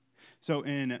So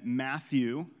in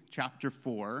Matthew chapter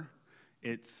 4,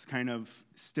 it's kind of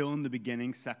still in the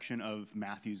beginning section of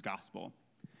Matthew's gospel.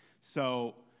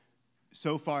 So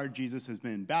far, Jesus has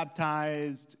been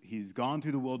baptized, he's gone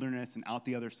through the wilderness and out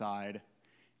the other side,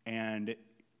 and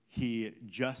he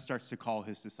just starts to call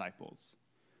his disciples.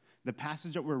 The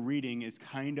passage that we're reading is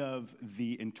kind of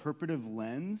the interpretive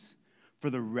lens for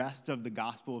the rest of the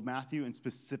Gospel of Matthew, and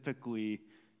specifically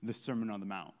the Sermon on the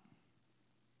Mount.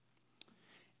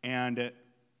 And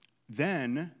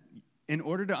then, in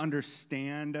order to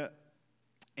understand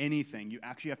anything, you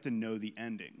actually have to know the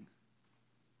ending.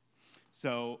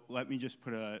 So let me just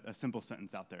put a simple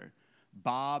sentence out there.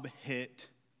 Bob hit.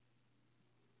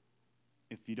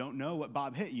 If you don't know what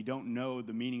Bob hit, you don't know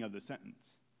the meaning of the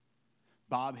sentence.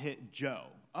 Bob hit Joe.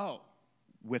 Oh,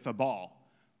 with a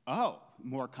ball. Oh,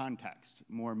 more context,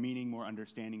 more meaning, more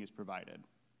understanding is provided.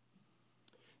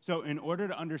 So in order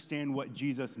to understand what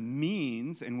Jesus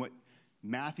means and what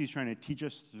Matthew's trying to teach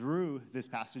us through this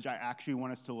passage, I actually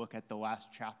want us to look at the last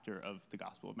chapter of the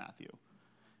Gospel of Matthew.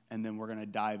 And then we're going to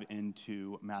dive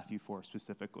into Matthew 4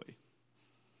 specifically.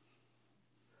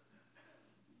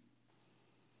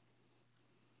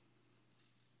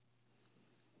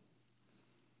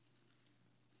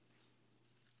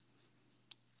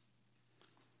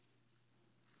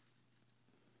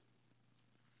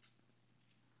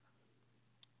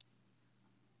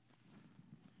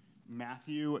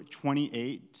 Matthew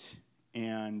 28,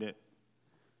 and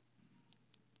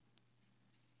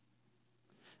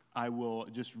I will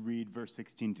just read verse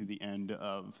 16 to the end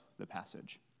of the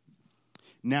passage.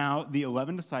 Now the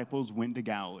 11 disciples went to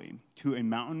Galilee, to a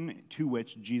mountain to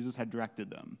which Jesus had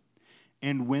directed them.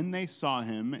 And when they saw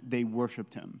him, they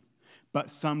worshipped him.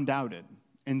 But some doubted.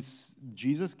 And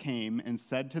Jesus came and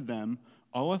said to them,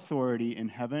 "All authority in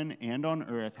heaven and on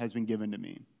earth has been given to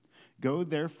me. Go,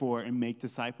 therefore, and make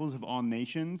disciples of all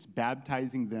nations,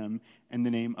 baptizing them in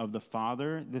the name of the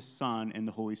Father, the Son, and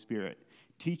the Holy Spirit,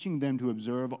 teaching them to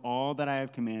observe all that I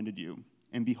have commanded you.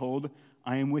 And behold,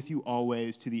 I am with you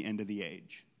always to the end of the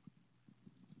age."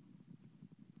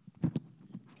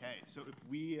 Okay, so if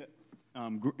we,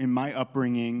 in my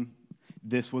upbringing,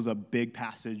 this was a big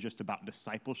passage just about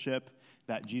discipleship,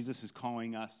 that Jesus is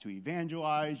calling us to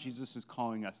evangelize, Jesus is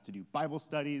calling us to do Bible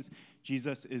studies,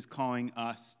 Jesus is calling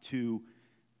us to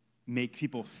make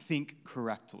people think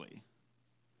correctly.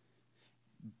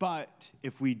 But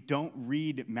if we don't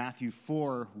read Matthew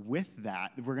 4 with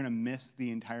that, we're going to miss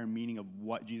the entire meaning of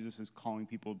what Jesus is calling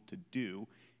people to do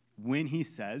when he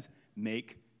says,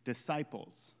 make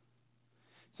disciples.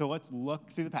 So let's look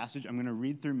through the passage. I'm going to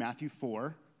read through Matthew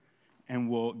 4, and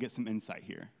we'll get some insight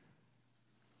here.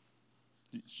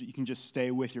 You can just stay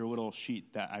with your little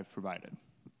sheet that I've provided.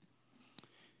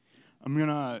 I'm going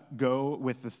to go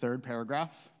with the third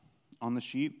paragraph on the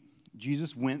sheet.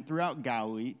 Jesus went throughout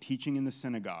Galilee, teaching in the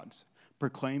synagogues,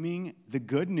 proclaiming the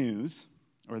good news,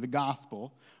 or the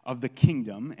gospel, of the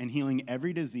kingdom, and healing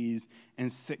every disease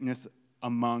and sickness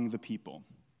among the people.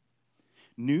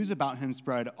 News about him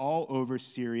spread all over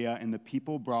Syria, and the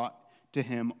people brought to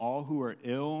him all who were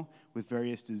ill with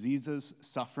various diseases,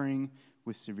 suffering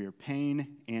with severe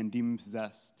pain, and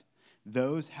demon-possessed,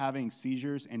 those having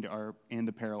seizures and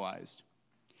the paralyzed.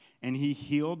 And he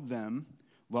healed them.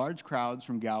 Large crowds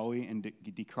from Galilee and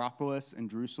Decapolis and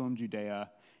Jerusalem, Judea,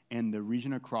 and the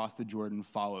region across the Jordan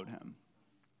followed him.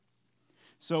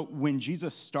 So when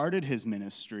Jesus started his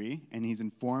ministry, and he's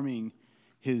informing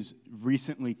his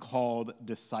recently called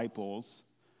disciples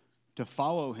to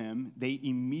follow him, they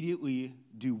immediately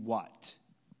do what?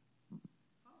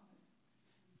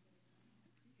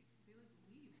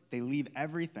 They leave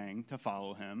everything to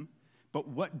follow him. But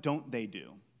what don't they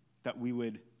do that we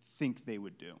would think they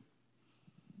would do?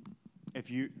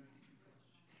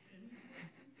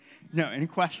 No, any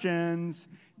questions?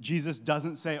 Jesus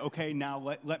doesn't say, okay, now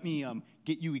let me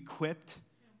get you equipped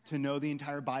to know the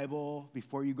entire Bible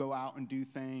before you go out and do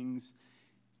things.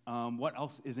 What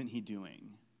else isn't he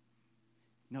doing?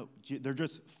 No, they're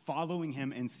just following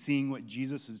him and seeing what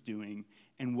Jesus is doing,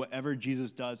 and whatever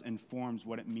Jesus does informs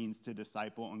what it means to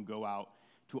disciple and go out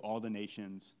to all the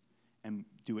nations and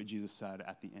do what Jesus said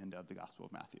at the end of the Gospel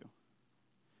of Matthew.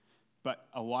 But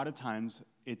a lot of times,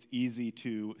 it's easy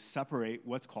to separate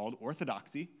what's called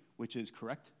orthodoxy, which is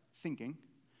correct thinking,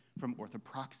 from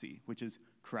orthopraxy, which is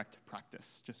correct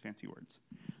practice, just fancy words.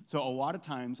 So a lot of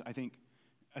times, I think,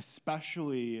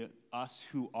 especially us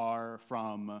who are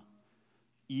from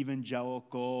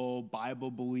evangelical,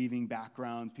 Bible-believing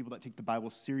backgrounds, people that take the Bible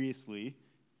seriously,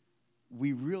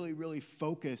 we really, really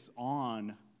focus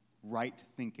on right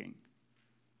thinking.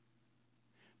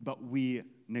 But we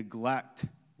neglect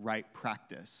right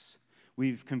practice.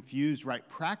 We've confused right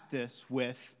practice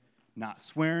with not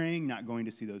swearing, not going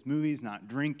to see those movies, not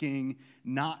drinking,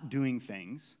 not doing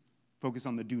things. Focus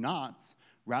on the do nots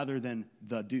rather than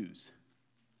the do's.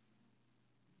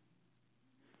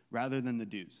 Rather than the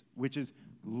do's, which is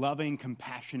loving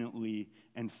compassionately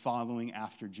and following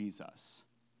after Jesus.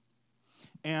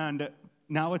 And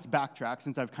now let's backtrack,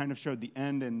 since I've kind of showed the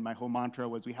end, and my whole mantra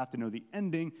was we have to know the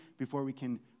ending before we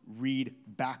can read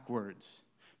backwards.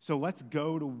 So let's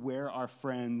go to where our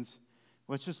friends,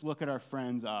 let's just look at our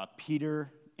friends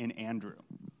Peter and Andrew.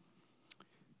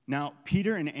 Now,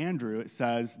 Peter and Andrew, it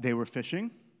says they were fishing,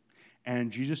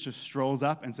 and Jesus just strolls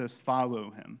up and says,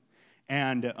 follow him.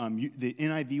 And the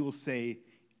NIV will say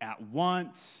at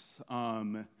once.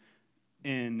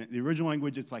 In the original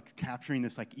language, it's like capturing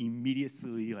this like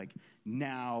immediately, like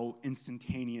now,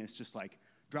 instantaneous, just like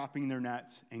dropping their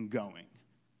nets and going.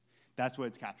 That's what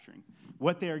it's capturing.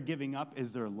 What they are giving up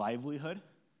is their livelihood.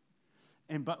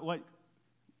 But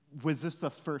was this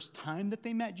the first time that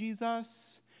they met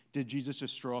Jesus? Did Jesus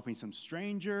just stroll up and he's some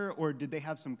stranger? Or did they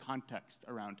have some context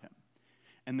around him?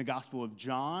 In the Gospel of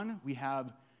John, we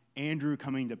have Andrew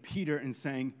coming to Peter and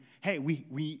saying, hey,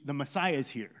 the Messiah is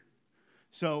here.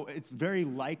 So it's very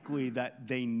likely that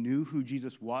they knew who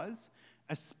Jesus was,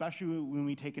 especially when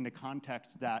we take into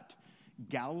context that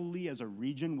Galilee as a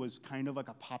region was kind of like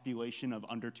a population of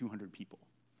under 200 people.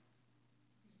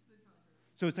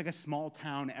 So it's like a small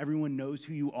town. Everyone knows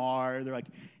who you are. They're like,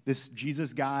 this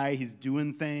Jesus guy, he's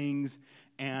doing things.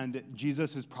 And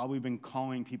Jesus has probably been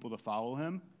calling people to follow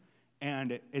him.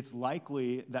 And it's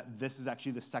likely that this is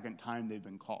actually the second time they've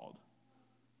been called.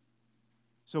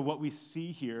 So what we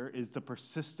see here is the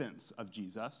persistence of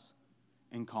Jesus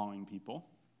in calling people.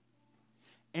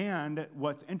 And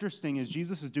what's interesting is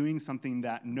Jesus is doing something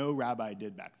that no rabbi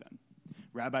did back then.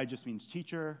 Rabbi just means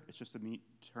teacher. It's just a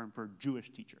term for Jewish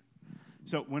teacher.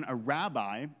 So when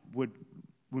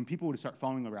people would start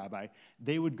following a rabbi,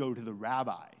 they would go to the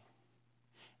rabbi.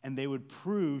 And they would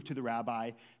prove to the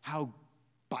rabbi how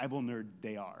Bible nerd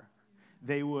they are.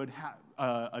 They would have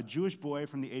a Jewish boy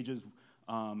from the ages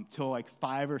till like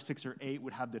 5 or 6 or 8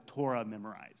 would have the Torah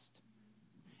memorized.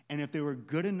 And if they were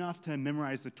good enough to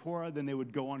memorize the Torah, then they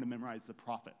would go on to memorize the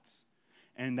prophets.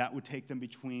 And that would take them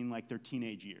between like their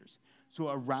teenage years. So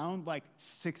around like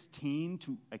 16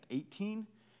 to like 18,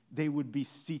 they would be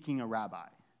seeking a rabbi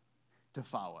to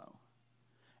follow.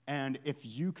 And if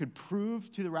you could prove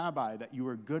to the rabbi that you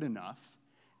were good enough,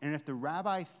 and if the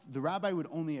rabbi would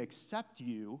only accept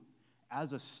you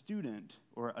as a student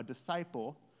or a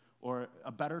disciple, or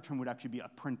a better term would actually be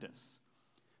apprentice.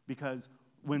 Because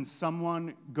when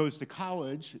someone goes to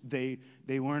college, they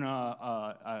learn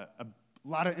a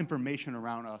lot of information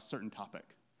around a certain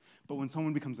topic. But when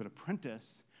someone becomes an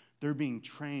apprentice, they're being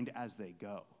trained as they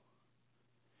go.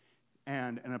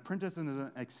 And an apprentice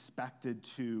isn't expected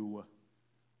to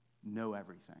know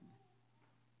everything.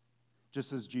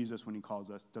 Just as Jesus, when he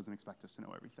calls us, doesn't expect us to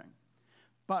know everything.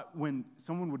 But when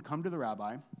someone would come to the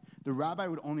rabbi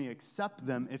would only accept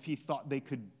them if he thought they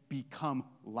could become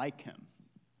like him.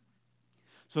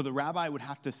 So the rabbi would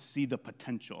have to see the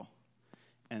potential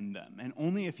in them. And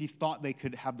only if he thought they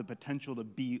could have the potential to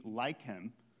be like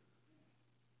him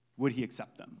would he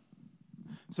accept them.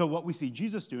 So what we see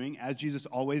Jesus doing, as Jesus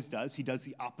always does, he does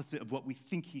the opposite of what we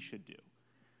think he should do.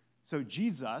 So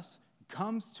Jesus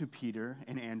comes to Peter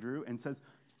and Andrew and says,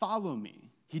 follow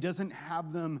me. He doesn't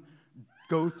have them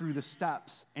go through the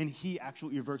steps, and he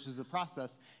actually reverses the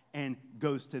process and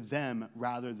goes to them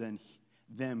rather than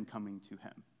them coming to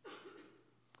him.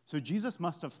 So Jesus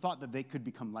must have thought that they could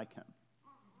become like him.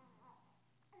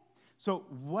 So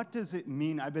what does it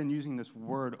mean? I've been using this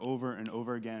word over and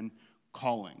over again,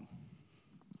 calling.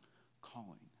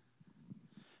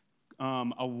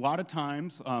 A lot of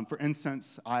times, for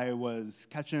instance, I was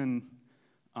catching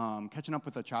up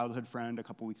with a childhood friend a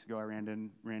couple weeks ago I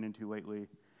ran into lately,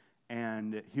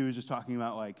 and he was just talking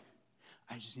about, like,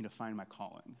 I just need to find my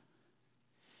calling.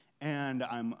 And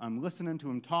I'm listening to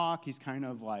him talk. He's kind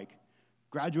of like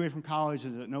graduated from college,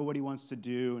 doesn't know what he wants to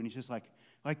do, and he's just like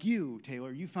you,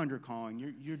 Taylor, you found your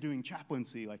calling. You're doing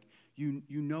chaplaincy. Like, you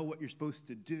know what you're supposed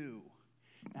to do.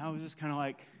 And I was just kind of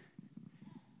like,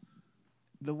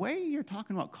 the way you're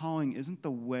talking about calling isn't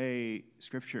the way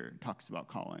Scripture talks about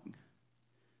calling.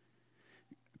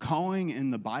 Calling in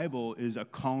the Bible is a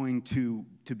calling to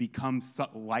become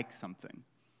like something,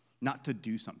 not to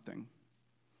do something.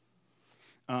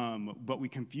 But we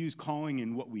confuse calling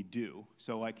and what we do.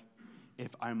 So, like,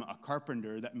 if I'm a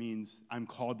carpenter, that means I'm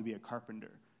called to be a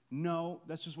carpenter. No,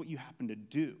 that's just what you happen to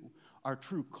do. Our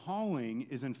true calling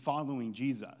is in following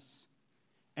Jesus.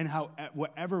 And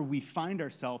whatever we find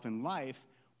ourselves in life,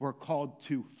 we're called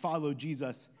to follow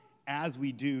Jesus as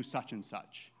we do such and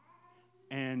such.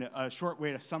 And a short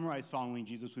way to summarize following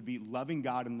Jesus would be loving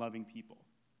God and loving people.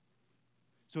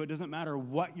 So it doesn't matter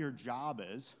what your job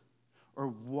is or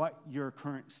what your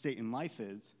current state in life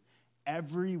is,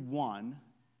 everyone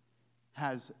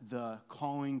has the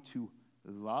calling to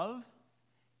love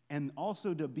and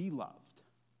also to be loved.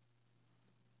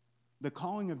 The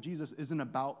calling of Jesus isn't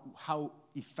about how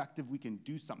effective we can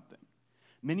do something.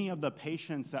 Many of the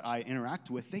patients that I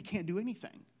interact with, they can't do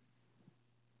anything.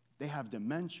 They have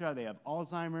dementia, they have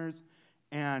Alzheimer's,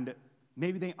 and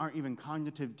maybe they aren't even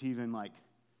cognitive to even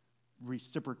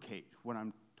reciprocate what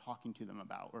I'm talking to them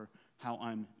about or how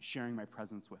I'm sharing my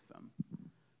presence with them.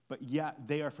 But yet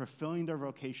they are fulfilling their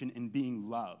vocation and being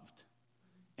loved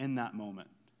in that moment.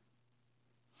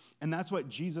 And that's what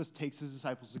Jesus takes his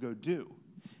disciples to go do.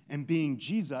 And being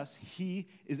Jesus, he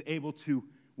is able to,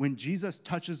 when Jesus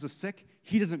touches the sick,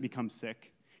 he doesn't become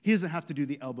sick. He doesn't have to do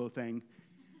the elbow thing.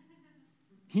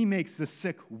 He makes the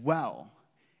sick well.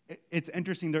 It's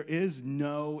interesting, there is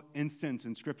no instance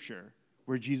in Scripture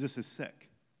where Jesus is sick.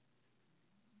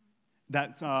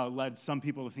 That's led some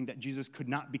people to think that Jesus could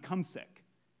not become sick,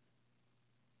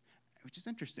 which is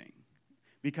interesting.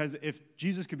 Because if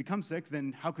Jesus could become sick,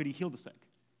 then how could he heal the sick?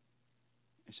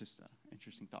 It's just an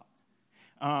interesting thought.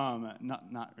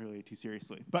 Not really too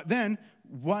seriously. But then,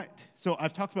 so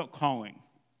I've talked about calling.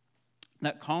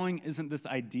 That calling isn't this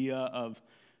idea of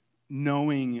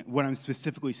knowing what I'm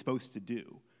specifically supposed to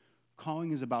do.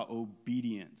 Calling is about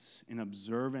obedience and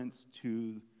observance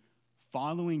to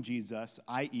following Jesus,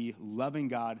 i.e., loving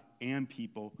God and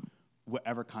people,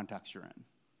 whatever context you're in.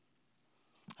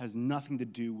 It has nothing to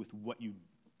do with what you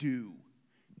do.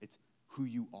 It's who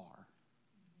you are.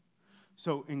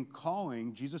 So in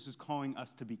calling, Jesus is calling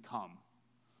us to become.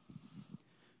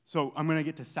 So I'm going to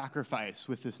get to sacrifice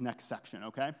with this next section,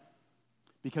 okay?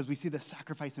 Because we see the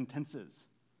sacrifice in tenses.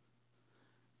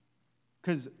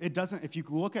 Because it doesn't, if you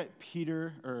look at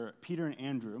Peter and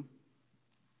Andrew,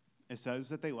 it says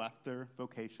that they left their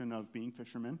vocation of being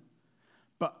fishermen.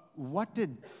 But what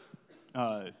did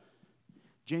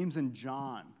James and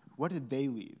John, what did they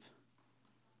leave?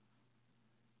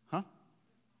 Huh?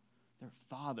 Their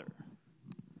father.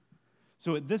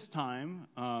 So at this time,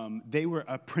 they were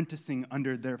apprenticing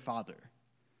under their father.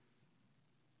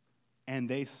 And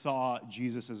they saw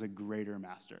Jesus as a greater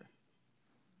master.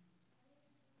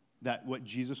 That what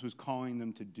Jesus was calling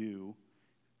them to do,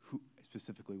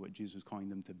 specifically what Jesus was calling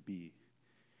them to be,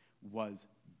 was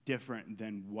different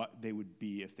than what they would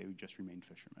be if they would just remain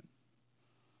fishermen.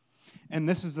 And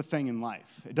this is the thing in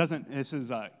life.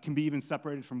 Can be even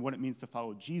separated from what it means to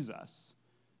follow Jesus.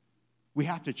 We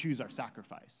have to choose our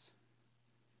sacrifice.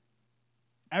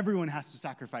 Everyone has to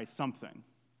sacrifice something,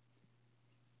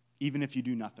 even if you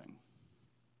do nothing.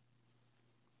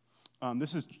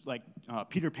 This is like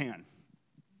Peter Pan,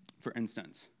 for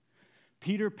instance.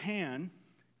 Peter Pan,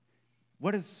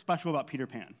 what is special about Peter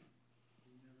Pan?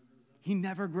 He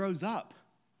never grows up.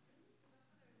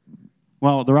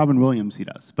 Well, the Robin Williams, he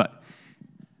does, but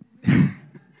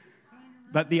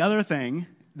but the other thing,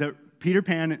 that Peter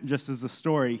Pan, just as a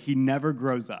story, he never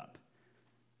grows up.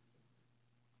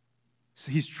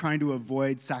 So he's trying to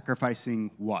avoid sacrificing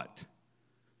what?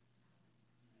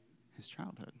 His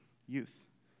childhood, youth.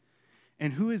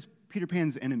 And who is Peter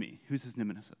Pan's enemy? Who's his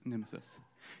nemesis?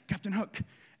 Captain Hook.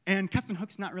 And Captain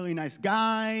Hook's not really a nice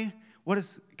guy. What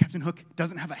is Captain Hook?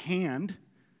 Doesn't have a hand,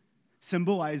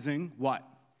 symbolizing what?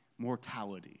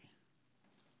 Mortality.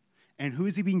 And who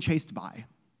is he being chased by?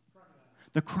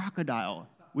 The crocodile,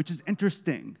 which is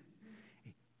interesting.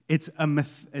 It's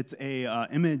a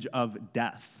image of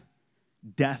death.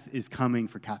 Death is coming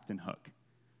for Captain Hook.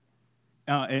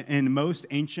 In most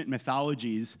ancient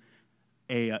mythologies,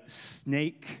 a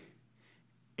snake,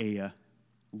 a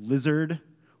lizard,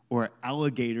 or an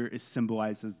alligator is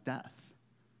symbolized as death,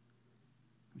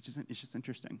 it's just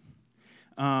interesting.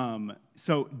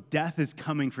 So death is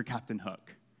coming for Captain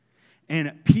Hook.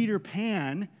 And Peter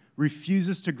Pan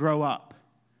refuses to grow up.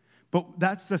 But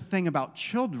that's the thing about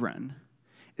children,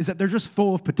 is that they're just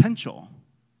full of potential.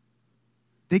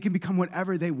 They can become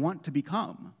whatever they want to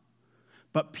become.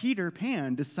 But Peter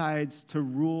Pan decides to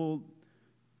rule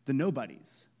the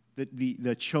nobodies,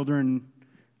 the children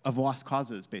of lost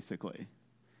causes, basically,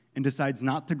 and decides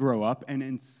not to grow up, and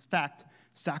in fact,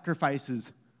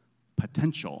 sacrifices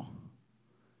potential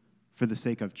for the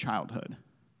sake of childhood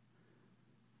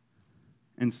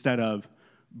instead of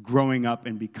growing up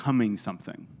and becoming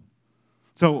something.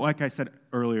 So, like I said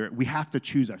earlier, we have to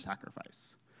choose our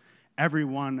sacrifice. Every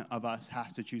one of us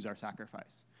has to choose our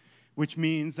sacrifice, which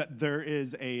means that there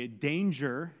is a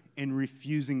danger in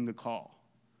refusing the call.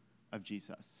 of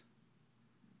Jesus.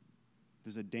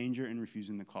 There's a danger in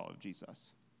refusing the call of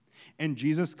Jesus. And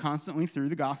Jesus constantly, through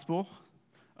the Gospel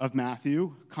of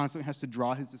Matthew, constantly has to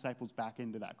draw his disciples back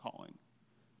into that calling.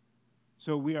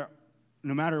 So we are,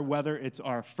 no matter whether it's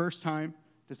our first time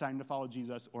deciding to follow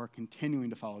Jesus or continuing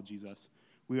to follow Jesus,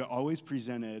 we are always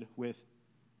presented with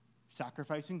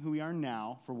sacrificing who we are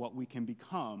now for what we can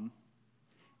become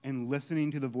and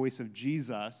listening to the voice of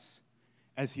Jesus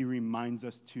as he reminds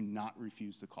us to not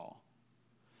refuse the call.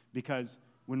 Because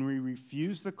when we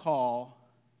refuse the call,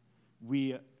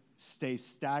 we stay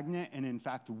stagnant, and in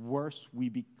fact, worse, we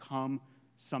become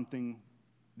something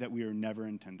that we are never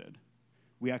intended.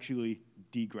 We actually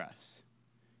degress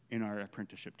in our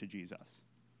apprenticeship to Jesus.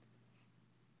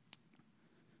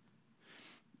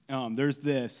 There's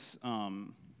this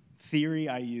theory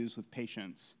I use with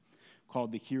patients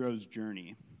called the hero's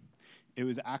journey. It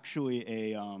was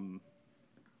actually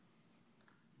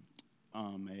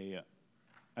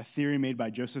a theory made by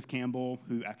Joseph Campbell,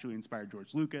 who actually inspired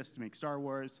George Lucas to make Star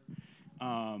Wars.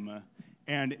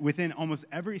 And within almost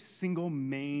every single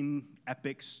main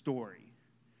epic story,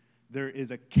 there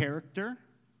is a character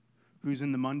who's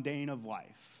in the mundane of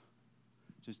life,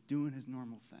 just doing his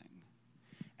normal thing.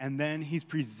 And then he's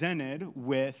presented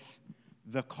with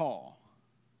the call.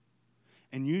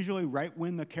 And usually right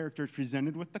when the character is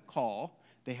presented with the call,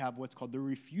 they have what's called the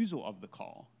refusal of the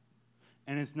call.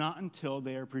 And it's not until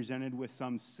they are presented with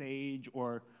some sage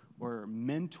or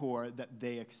mentor that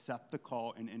they accept the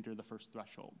call and enter the first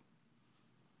threshold.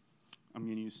 I'm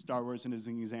going to use Star Wars as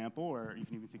an example, or you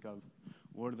can even think of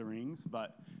Lord of the Rings,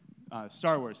 but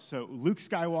Star Wars. So Luke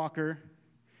Skywalker,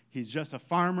 he's just a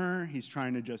farmer. He's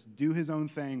trying to just do his own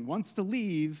thing, wants to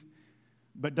leave,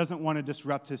 but doesn't want to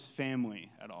disrupt his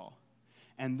family at all.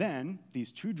 And then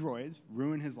these two droids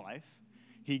ruin his life.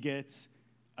 He gets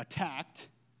attacked,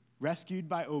 rescued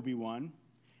by Obi-Wan,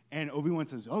 and Obi-Wan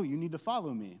says, "Oh, you need to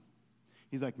follow me."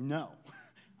 He's like, "No,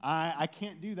 I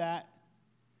can't do that.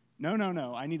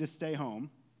 No, I need to stay home."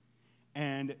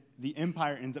 And the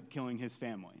Empire ends up killing his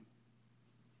family,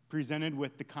 presented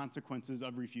with the consequences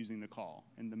of refusing the call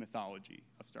in the mythology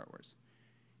of Star Wars.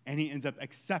 And he ends up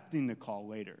accepting the call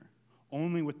later,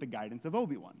 only with the guidance of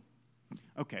Obi-Wan.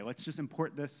 Okay, let's just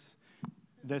import this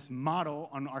model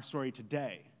on our story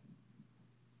today.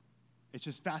 It's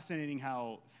just fascinating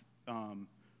how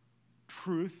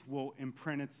truth will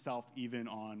imprint itself even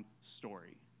on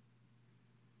story.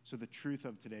 So the truth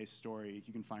of today's story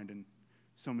you can find in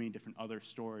so many different other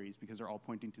stories because they're all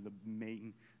pointing to the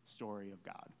main story of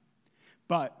God.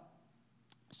 But,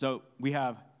 so we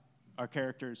have our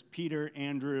characters, Peter,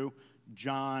 Andrew,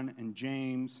 John, and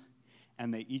James,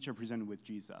 and they each are presented with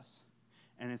Jesus.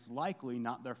 And it's likely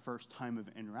not their first time of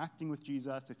interacting with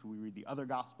Jesus. If we read the other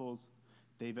Gospels,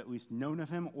 they've at least known of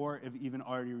him or have even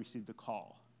already received the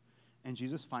call. And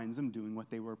Jesus finds them doing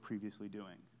what they were previously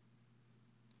doing.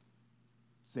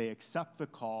 So they accept the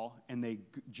call, and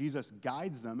Jesus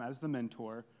guides them as the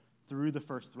mentor through the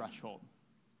first threshold,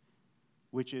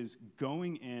 which is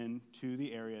going into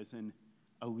the areas and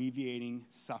alleviating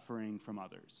suffering from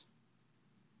others,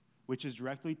 which is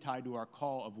directly tied to our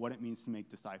call of what it means to make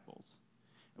disciples.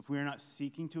 If we are not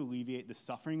seeking to alleviate the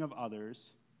suffering of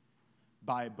others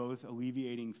by both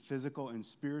alleviating physical and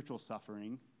spiritual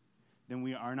suffering, then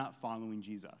we are not following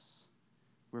Jesus.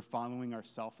 We're following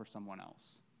ourselves or someone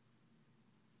else.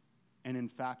 And in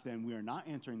fact, then we are not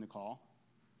answering the call,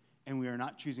 and we are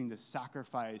not choosing to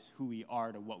sacrifice who we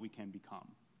are to what we can become.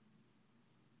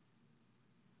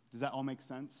 Does that all make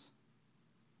sense?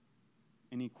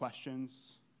 Any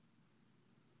questions?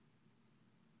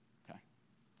 Okay.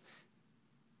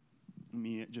 Let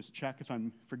me just check if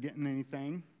I'm forgetting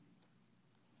anything.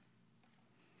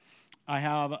 I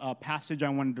have a passage I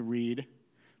wanted to read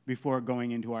before going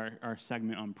into our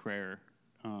segment on prayer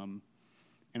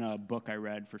in a book I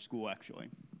read for school, actually.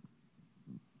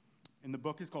 And the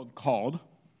book is called Called,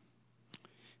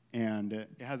 and it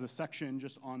has a section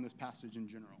just on this passage in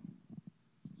general.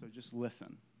 So just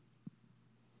listen.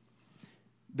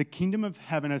 "The kingdom of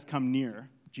heaven has come near,"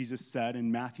 Jesus said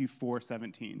in Matthew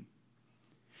 4:17.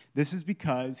 "This is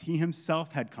because he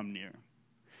himself had come near.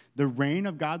 The reign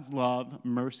of God's love,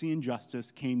 mercy, and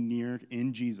justice came near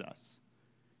in Jesus.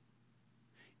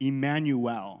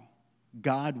 Emmanuel,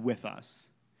 God with us.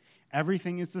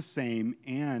 Everything is the same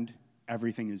and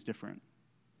everything is different.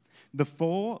 The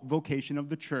full vocation of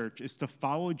the church is to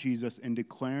follow Jesus in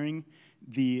declaring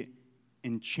the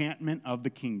enchantment of the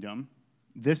kingdom.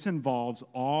 This involves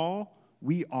all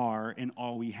we are and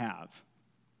all we have.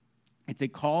 It's a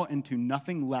call into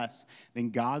nothing less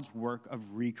than God's work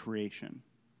of recreation,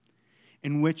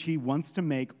 in which he wants to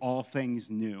make all things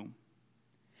new.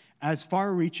 As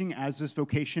far-reaching as this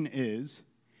vocation is,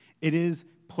 it is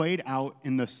played out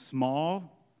in the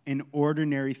small and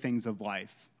ordinary things of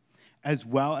life, as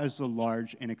well as the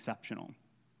large and exceptional.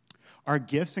 Our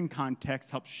gifts and context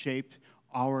help shape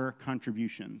our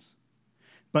contributions.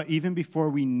 But even before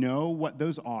we know what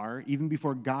those are, even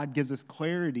before God gives us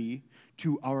clarity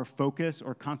to our focus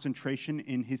or concentration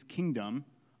in his kingdom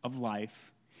of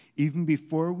life, even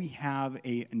before we have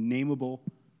a nameable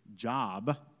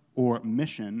job or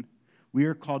mission, we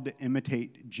are called to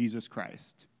imitate Jesus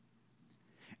Christ.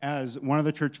 As one of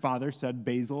the church fathers said,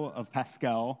 Basil of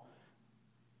Pascal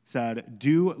said,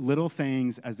 "Do little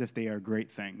things as if they are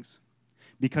great things,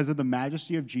 because of the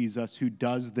majesty of Jesus who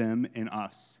does them in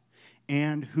us,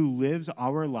 and who lives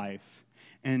our life,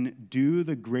 and do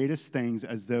the greatest things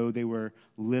as though they were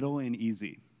little and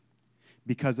easy,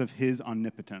 because of his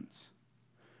omnipotence."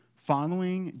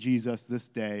 Following Jesus this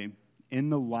day, in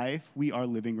the life we are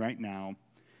living right now,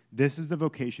 this is the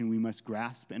vocation we must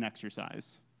grasp and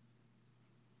exercise.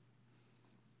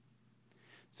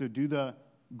 So do the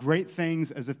great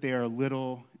things as if they are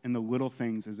little, and the little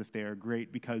things as if they are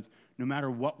great, because no matter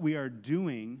what we are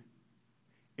doing,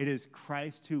 it is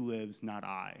Christ who lives, not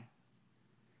I.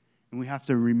 And we have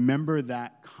to remember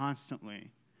that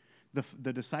constantly.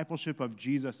 The discipleship of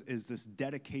Jesus is this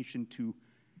dedication to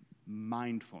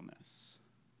mindfulness.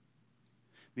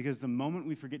 Because the moment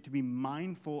we forget to be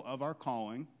mindful of our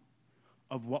calling,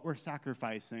 of what we're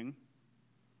sacrificing,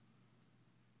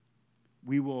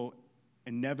 we will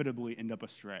inevitably end up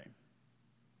astray.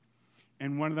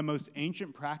 And one of the most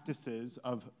ancient practices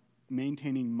of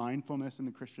maintaining mindfulness in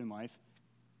the Christian life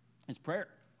is prayer.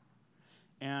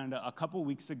 And a couple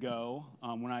weeks ago,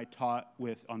 when I taught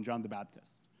on John the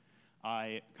Baptist,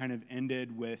 I kind of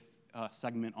ended with a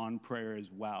segment on prayer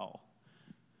as well.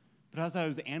 But as I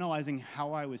was analyzing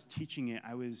how I was teaching it,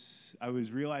 I was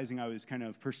realizing I was kind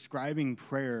of prescribing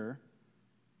prayer.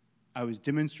 I was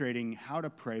demonstrating how to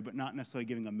pray, but not necessarily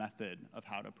giving a method of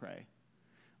how to pray.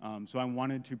 So I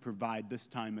wanted to provide this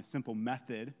time a simple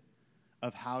method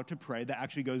of how to pray that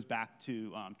actually goes back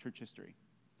to church history.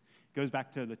 It goes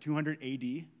back to the 200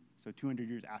 AD, so 200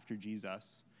 years after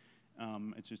Jesus.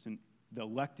 It's just the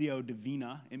Lectio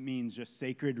Divina. It means just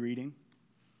sacred reading.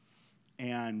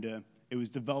 And it was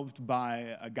developed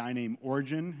by a guy named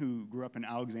Origen, who grew up in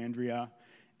Alexandria.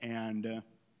 And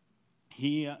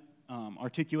he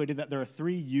articulated that there are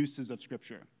three uses of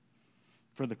Scripture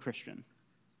for the Christian.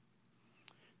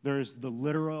 There's the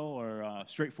literal or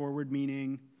straightforward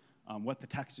meaning, what the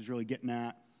text is really getting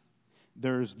at.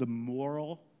 There's the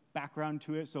moral background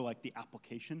to it, so like the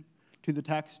application to the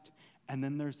text. And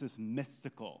then there's this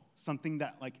mystical, something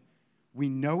that like we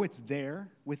know it's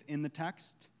there within the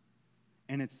text,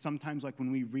 and it's sometimes like when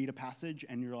we read a passage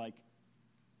and you're like,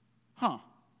 huh,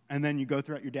 and then you go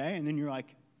throughout your day and then you're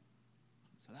like,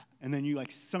 so that, and then you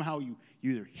like somehow you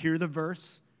either hear the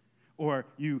verse or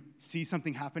you see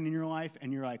something happen in your life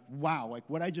and you're like, wow, like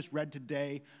what I just read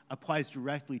today applies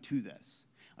directly to this.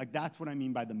 Like that's what I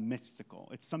mean by the mystical.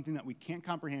 It's something that we can't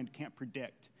comprehend, can't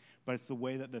predict, but it's the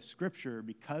way that the Scripture,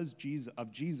 because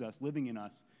of Jesus living in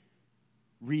us,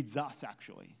 reads us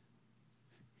actually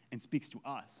and speaks to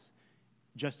us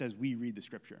just as we read the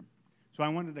Scripture. So I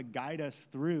wanted to guide us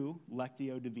through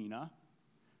Lectio Divina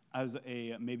as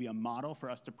maybe a model for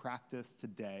us to practice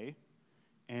today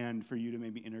and for you to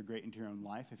maybe integrate into your own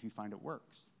life if you find it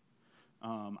works.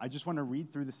 I just want to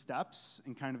read through the steps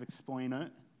and kind of explain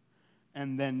it,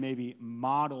 and then maybe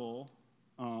model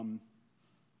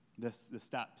the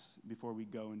steps before we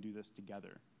go and do this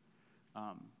together.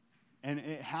 And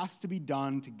it has to be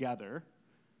done together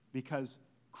because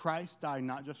Christ died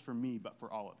not just for me, but for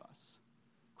all of us.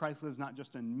 Christ lives not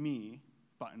just in me,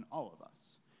 but in all of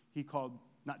us. He called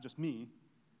not just me,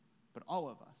 but all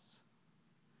of us.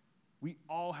 We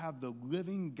all have the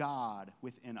living God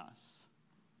within us.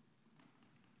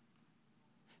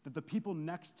 That the people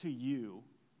next to you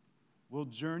will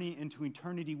journey into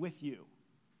eternity with you.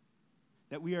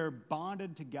 That we are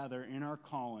bonded together in our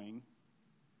calling,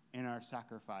 in our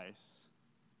sacrifice,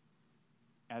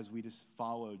 as we just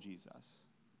follow Jesus.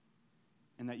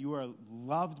 And that you are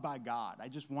loved by God. I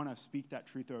just want to speak that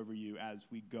truth over you as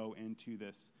we go into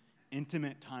this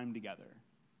intimate time together.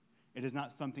 It is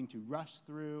not something to rush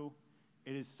through.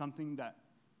 It is something that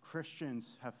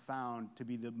Christians have found to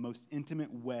be the most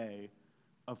intimate way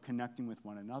of connecting with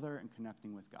one another and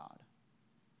connecting with God,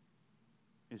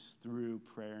 is through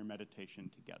prayer and meditation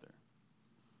together.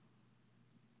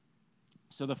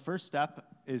 So the first step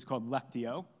is called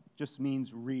Lectio, just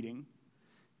means reading.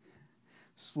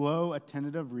 Slow,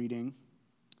 attentive reading.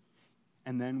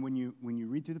 And then when you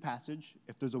read through the passage,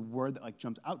 if there's a word that like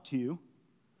jumps out to you,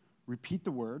 repeat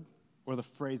the word or the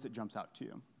phrase that jumps out to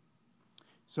you.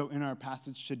 So in our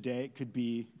passage today, it could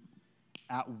be,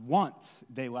 at once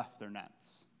they left their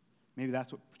nets. Maybe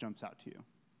that's what jumps out to you.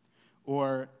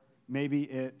 Or maybe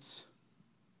it's,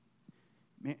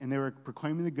 and they were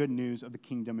proclaiming the good news of the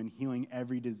kingdom and healing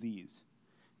every disease.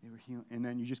 They were healing, and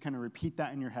then you just kind of repeat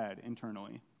that in your head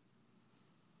internally.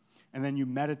 And then you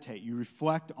meditate, you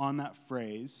reflect on that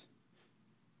phrase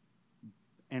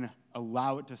and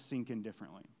allow it to sink in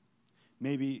differently.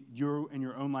 Maybe you in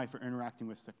your own life are interacting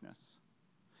with sickness.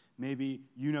 Maybe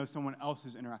you know someone else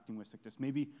who's interacting with sickness.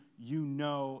 Maybe you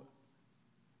know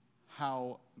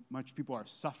how much people are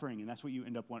suffering, and that's what you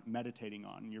end up meditating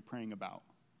on and you're praying about.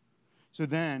 So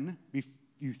then,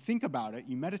 you think about it,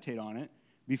 you meditate on it,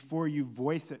 before you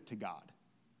voice it to God.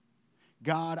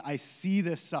 God, I see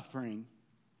this suffering,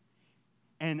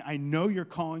 and I know you're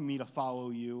calling me to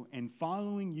follow you, and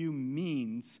following you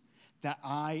means that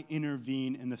I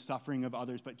intervene in the suffering of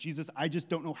others. But Jesus, I just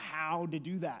don't know how to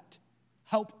do that.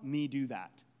 Help me do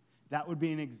that. That would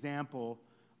be an example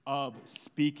of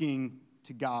speaking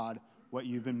to God what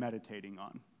you've been meditating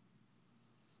on.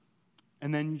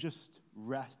 And then you just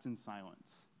rest in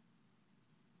silence.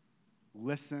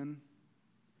 Listen.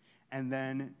 And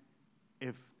then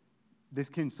if this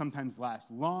can sometimes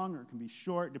last long or it can be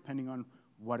short depending on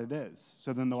what it is.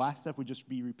 So then the last step would just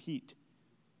be repeat.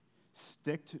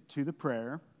 Stick to the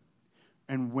prayer.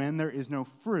 And when there is no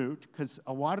fruit, because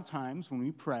a lot of times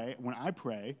when I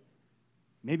pray,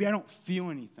 maybe I don't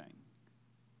feel anything.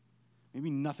 Maybe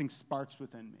nothing sparks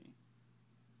within me.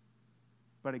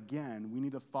 But again, we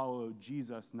need to follow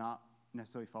Jesus, not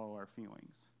necessarily follow our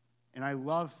feelings. And I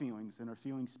love feelings, and our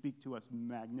feelings speak to us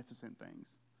magnificent things.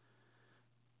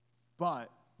 But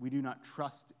we do not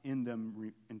trust in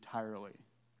them entirely.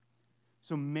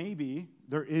 So maybe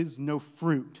there is no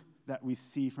fruit that we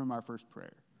see from our first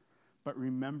prayer. But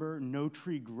remember, no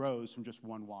tree grows from just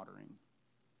one watering.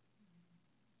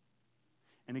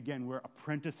 And again, we're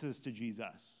apprentices to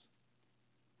Jesus,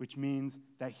 which means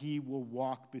that he will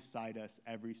walk beside us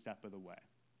every step of the way.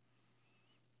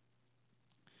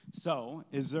 So,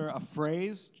 is there a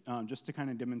phrase, just to kind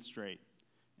of demonstrate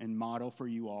and model for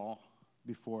you all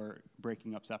before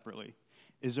breaking up separately,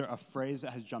 is there a phrase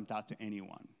that has jumped out to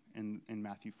anyone in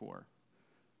Matthew 4?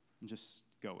 And just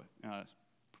go with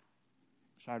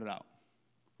shout it out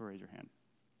or raise your hand.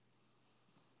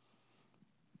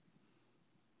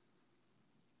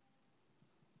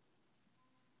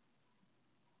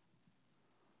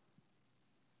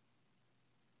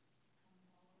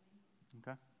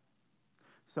 Okay.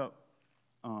 So,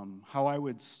 how I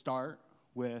would start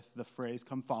with the phrase,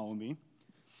 come follow me,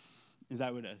 is I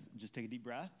would just take a deep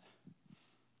breath,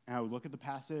 and I would look at the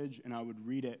passage, and I would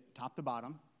read it top to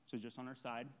bottom, so just on our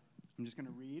side. I'm just going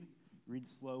to read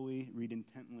slowly, read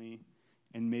intently,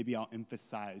 and maybe I'll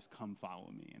emphasize, come follow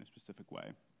me in a specific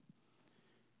way.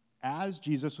 As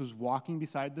Jesus was walking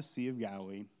beside the Sea of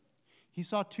Galilee, he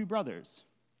saw two brothers,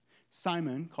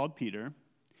 Simon, called Peter,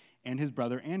 and his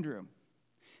brother Andrew.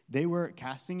 They were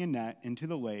casting a net into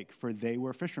the lake, for they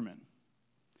were fishermen.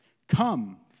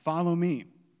 Come, follow me,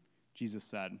 Jesus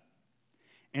said,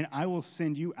 and I will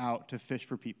send you out to fish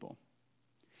for people.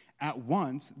 At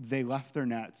once they left their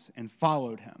nets and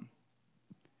followed him.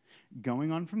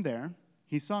 Going on from there,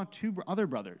 he saw two other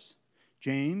brothers,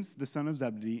 James, the son of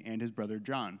Zebedee, and his brother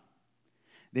John.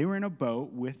 They were in a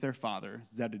boat with their father,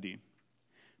 Zebedee,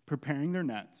 preparing their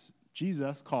nets.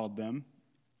 Jesus called them,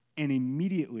 and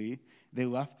immediately they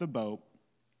left the boat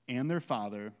and their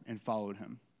father and followed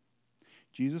him.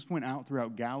 Jesus went out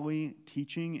throughout Galilee,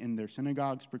 teaching in their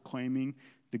synagogues, proclaiming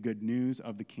the good news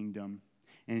of the kingdom,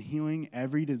 and healing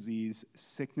every disease,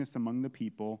 sickness among the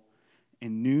people.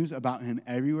 And news about him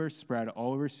everywhere spread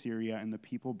all over Syria, and the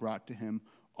people brought to him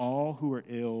all who were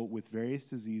ill with various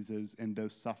diseases, and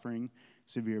those suffering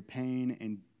severe pain,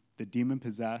 and the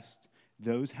demon-possessed,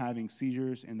 those having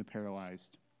seizures, and the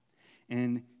paralyzed.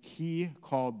 And he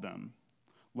called them.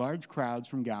 Large crowds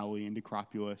from Galilee and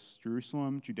Decapolis,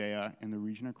 Jerusalem, Judea, and the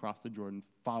region across the Jordan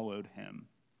followed him.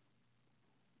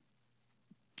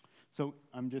 So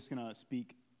I'm just going to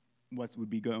speak what would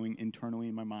be going internally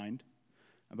in my mind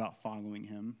about following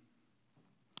him.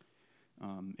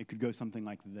 It could go something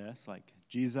like this, like,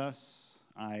 Jesus,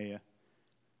 I've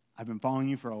been following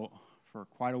you for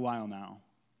quite a while now.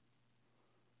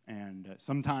 And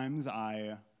sometimes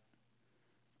I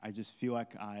just feel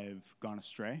like I've gone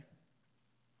astray.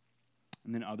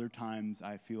 And then other times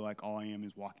I feel like all I am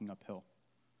is walking uphill.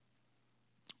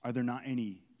 Are there not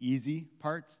any easy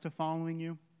parts to following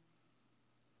you?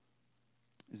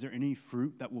 Is there any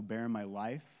fruit that will bear in my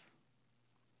life?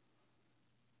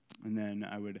 And then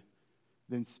I would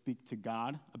then speak to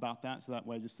God about that. So that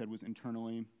what I just said was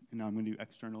internally, and now I'm going to do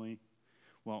externally.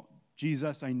 Well,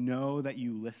 Jesus, I know that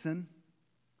you listen,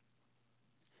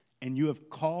 and you have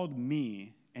called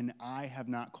me, and I have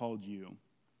not called you.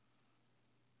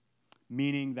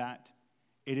 Meaning that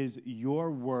it is your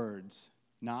words,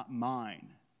 not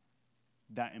mine,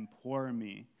 that implore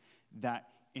me, that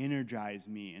energize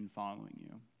me in following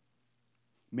you.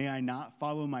 May I not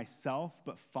follow myself,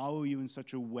 but follow you in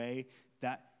such a way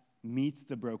that meets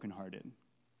the brokenhearted,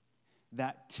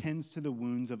 that tends to the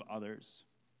wounds of others.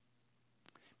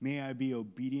 May I be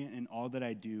obedient in all that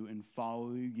I do and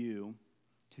follow you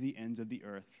to the ends of the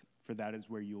earth, for that is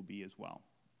where you'll be as well.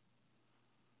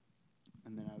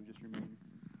 And then I would just remain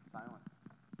silent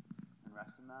and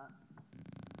rest in that.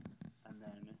 And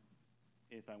then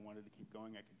if I wanted to keep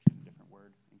going, I could choose a different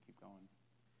word and keep going.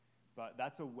 But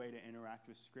that's a way to interact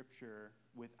with Scripture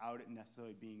without it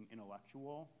necessarily being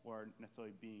intellectual or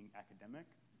necessarily being academic,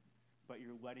 but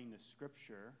you're letting the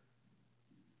Scripture,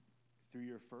 through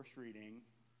your first reading,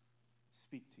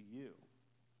 speak to you.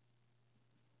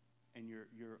 And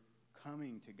you're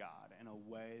coming to God in a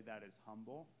way that is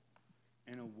humble,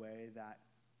 in a way that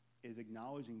is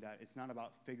acknowledging that it's not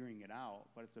about figuring it out,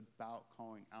 but it's about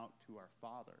calling out to our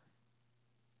Father.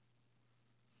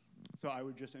 So I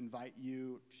would just invite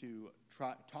you to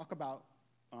talk about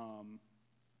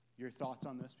your thoughts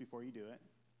on this before you do it.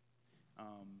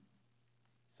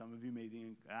 Some of you may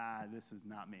think, this is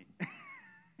not me.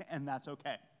 And that's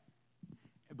okay.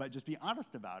 But just be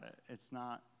honest about it. It's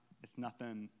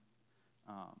nothing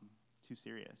too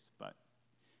serious. But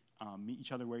meet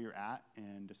each other where you're at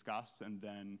and discuss, and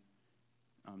then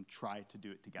try to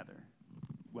do it together.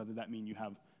 Whether that means you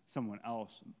have someone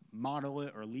else model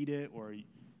it or lead it, or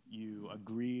you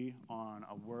agree on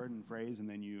a word and phrase, and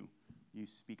then you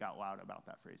speak out loud about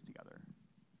that phrase together.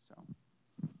 So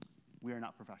we are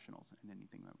not professionals in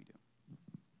anything that we do.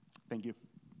 Thank you.